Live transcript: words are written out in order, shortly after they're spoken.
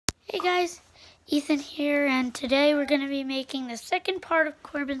Hey guys, Ethan here, and today we're going to be making the second part of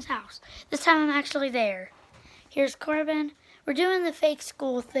Corbin's house. This time I'm actually there. Here's Corbin. We're doing the fake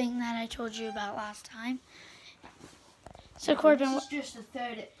school thing that I told you about last time. So Corbin, This is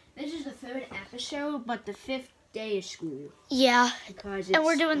the third episode, but the fifth day of school. Yeah, because and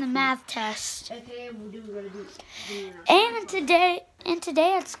we're doing the math test. Okay, we're gonna do And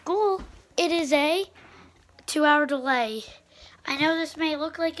today at school, it is a 2-hour delay. I know this may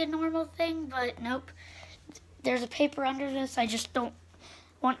look like a normal thing, but nope. There's a paper under this. I just don't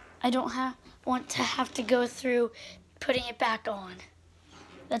want to have to go through putting it back on.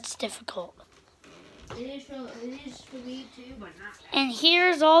 That's difficult. It is for me too, but not that. And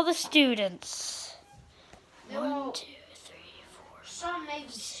here's all the students. They're 1, all- 2, 3, 4. Some may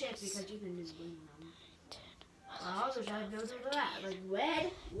be sick because you can just bring them. Others I know they're that. Like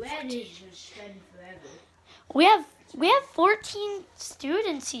red is just spend forever. We have 14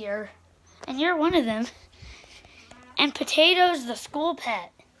 students here, and you're one of them. And Potato's the school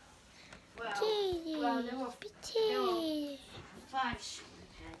pet. Well, there were 5 school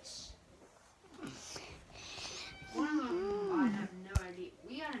pets. One of them, I have no idea.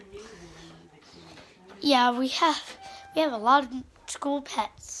 We got a new one. Yeah, we have a lot of school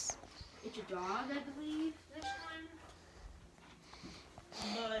pets. It's a dog, I believe, this time.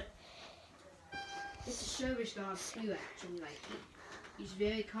 But it's a service dog too, actually. Like he's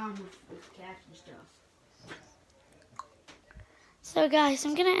very calm with cats and stuff. So guys,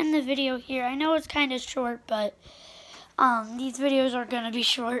 I'm gonna end the video here. I know it's kind of short, but these videos are gonna be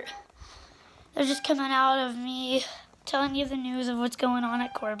short. They're just coming out of me telling you the news of what's going on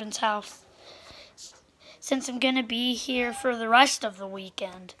at Corbin's house, since I'm gonna be here for the rest of the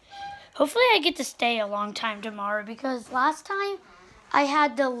weekend. Hopefully I get to stay a long time tomorrow, because last time I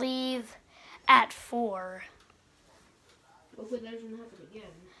had to leave at 4. Hopefully that doesn't happen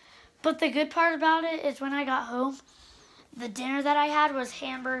again. But the good part about it is when I got home, the dinner that I had was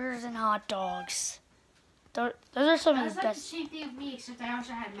hamburgers and hot dogs. Those are some of That's the like the best. same thing with me, except I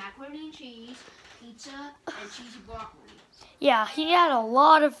also had macaroni and cheese, pizza, and cheesy broccoli. Yeah, he had a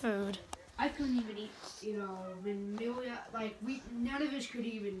lot of food. I couldn't even eat, none of us could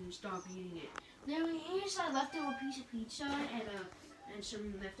even stop eating it. Then here's a leftover piece of pizza and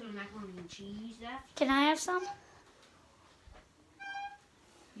some leftover macaroni and cheese left. Can I have some?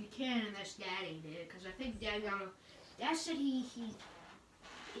 You can unless Dad ate it, because I think Dad said he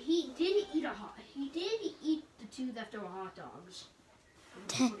did eat the 2 leftover hot dogs. And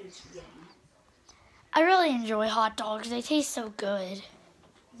put in spaghetti. I really enjoy hot dogs. They taste so good.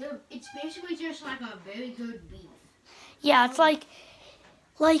 It's basically just like a very good beef. Yeah, it's like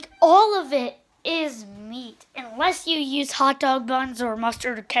all of it is meat, unless you use hot dog buns or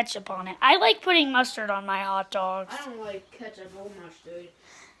mustard or ketchup on it. I like putting mustard on my hot dogs. I don't like ketchup or mustard.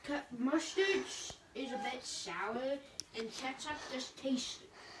 Mustard is a bit sour, and ketchup just tastes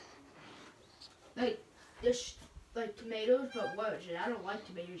like tomatoes, but worse. And I don't like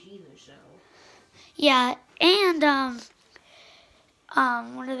tomatoes either, so. Yeah, and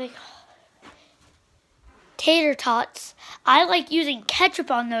what are they called? Tater tots. I like using ketchup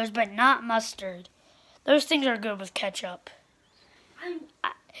on those, but not mustard. Those things are good with ketchup.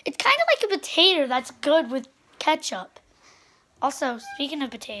 It's kind of like a potato that's good with ketchup. Also, speaking of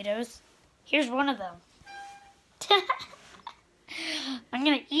potatoes, here's one of them. I'm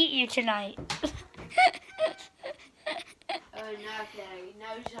gonna eat you tonight. Now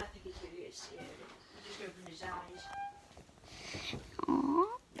he's not thinking serious. Yeah, he just opened his eyes.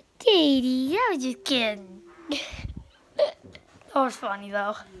 Aw, Katie, I was just kidding. That was funny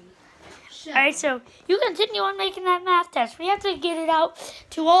though. Alright, so you continue on making that math test. We have to get it out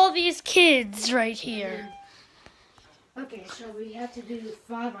to all these kids right here. Okay, so we have to do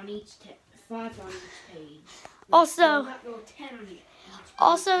 5 on each page. Also, 10 on each page.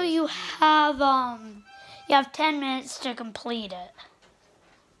 Also, you have 10 minutes to complete it.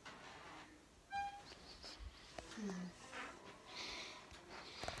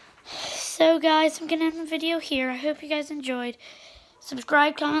 So guys, I'm gonna end the video here. I hope you guys enjoyed.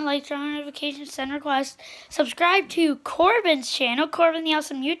 Subscribe, comment, like, turn on notifications, send requests. Subscribe to Corbin's channel, Corbin the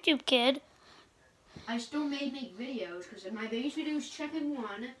Awesome YouTube Kid. I still may make videos, because my biggest video is checking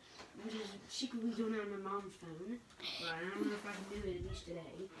 1, which is secretly doing it on my mom's phone. But I don't know if I can do it at least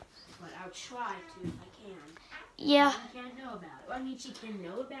today. But I'll try to if I can. Yeah. She can't know about it. Well, I mean, she can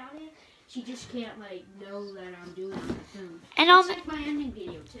know about it. She just can't, know that I'm doing it on my phone. And I'll make my ending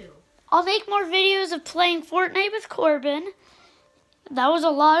video, too. I'll make more videos of playing Fortnite with Corbin. That was a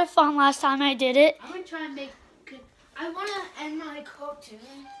lot of fun last time I did it. I'm going to try and I want to end my cartoon.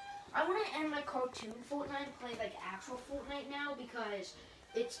 Fortnite and play, actual Fortnite now, because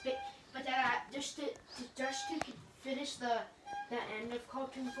but just to finish the end of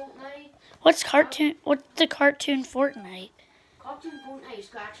Cartoon Fortnite. What's the cartoon Fortnite? Cartoon Fortnite is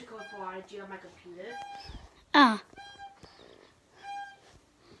actually called Prodigy on my computer. Ah.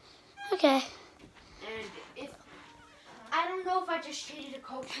 Okay. And if I don't know if I just changed to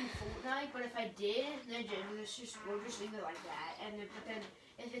Cartoon Fortnite, but if I did, then we'll just leave it like that. But then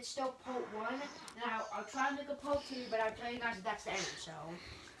if it's still part 1, then I'll try and make a part 2, but I'll tell you guys that's the end.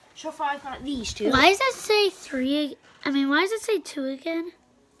 So far I got these 2. Why does that say 3? I mean, why does it say 2 again?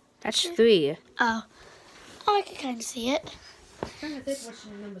 That's 3. Oh, I can kind of see it. I'm trying to think what's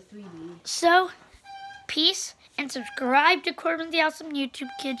number 3 be. So, peace, and subscribe to Corbin the Awesome YouTube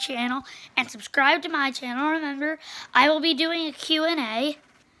Kid channel, and subscribe to my channel. Remember, I will be doing a Q&A.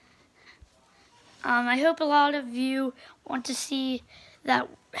 I hope a lot of you want to see that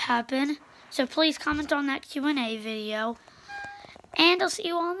happen. So please comment on that Q&A video. And I'll see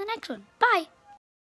you all in the next one. Bye!